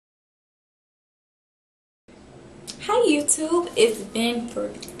Hi YouTube, it's been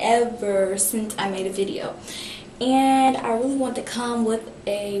forever since I made a video and I really want to come with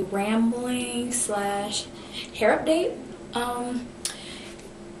a rambling slash hair update.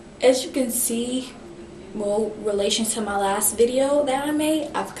 As you can see, well, relation to my last video that I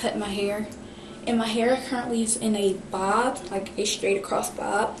made, I've cut my hair and my hair currently is in a bob, like a straight across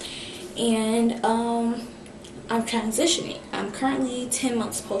bob, and I'm transitioning. I'm currently 10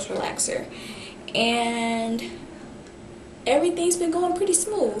 months post relaxer and everything's been going pretty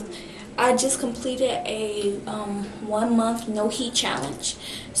smooth. I just completed a 1 month no heat challenge,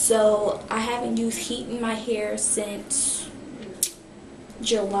 so I haven't used heat in my hair since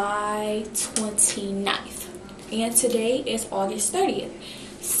July 29th, and today is August 30th.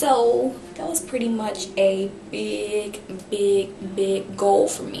 So that was pretty much a big goal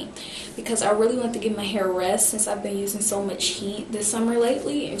for me, because I really want to give my hair a rest since I've been using so much heat this summer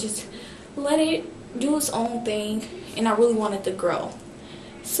lately, and just let it do its own thing. And I really wanted to grow.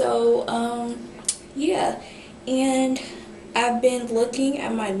 So yeah, and I've been looking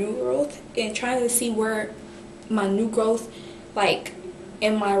at my new growth and trying to see where my new growth like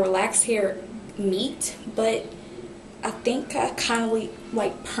and my relaxed hair meet, but I think I kind of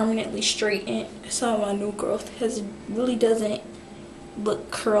like permanently straightened some of my new growth, because it really doesn't look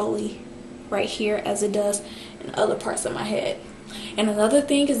curly right here as it does in other parts of my head. And another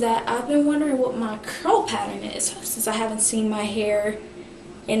thing is that I've been wondering what my curl pattern is, since I haven't seen my hair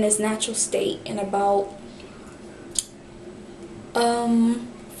in its natural state in about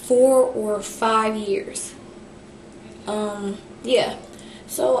 4 or 5 years. Yeah,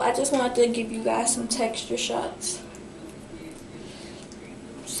 so I just wanted to give you guys some texture shots.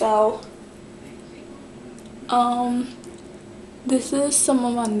 So this is some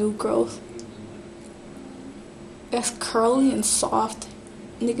of my new growth. That's curly and soft,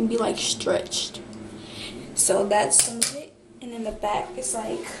 and it can be like stretched. So that's some of it. And in the back it's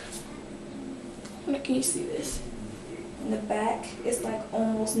like, can you see this? In the back it's like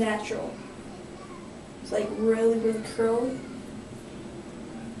almost natural. It's like really curly.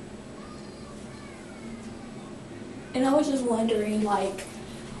 And I was just wondering, like,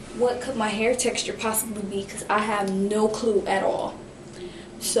 what could my hair texture possibly be, because I have no clue at all.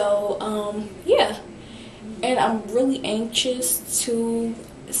 So yeah. And I'm really anxious to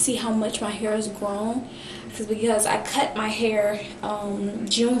see how much my hair has grown, because I cut my hair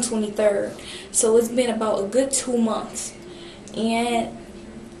June 23rd, so it's been about a good 2 months, and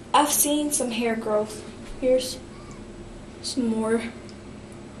I've seen some hair growth. Here's some more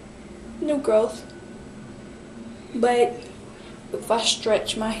new growth, but if I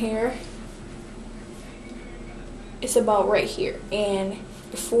stretch my hair, it's about right here, and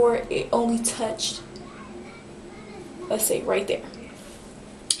before it only touched, let's say, right there.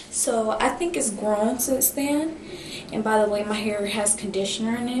 So I think it's grown since then. And by the way, my hair has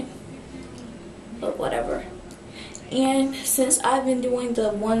conditioner in it, but whatever. And since I've been doing the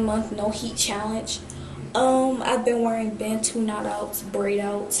 1 month no heat challenge, I've been wearing Bantu knot outs, braid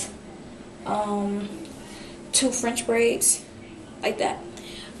outs, 2 French braids, like that.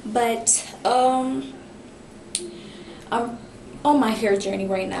 But I'm on my hair journey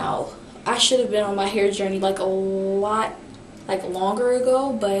right now. I should have been on my hair journey like a lot longer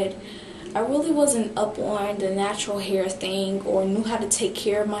ago, but I really wasn't up on the natural hair thing, or knew how to take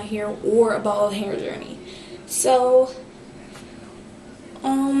care of my hair, or about a hair journey. So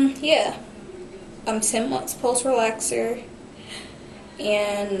yeah, I'm 10 months post relaxer,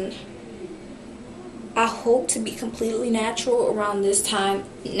 and I hope to be completely natural around this time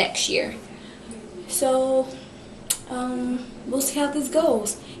next year. So we'll see how this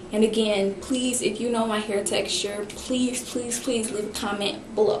goes. And again, please, if you know my hair texture, please leave a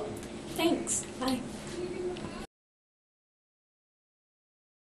comment below. Thanks. Bye.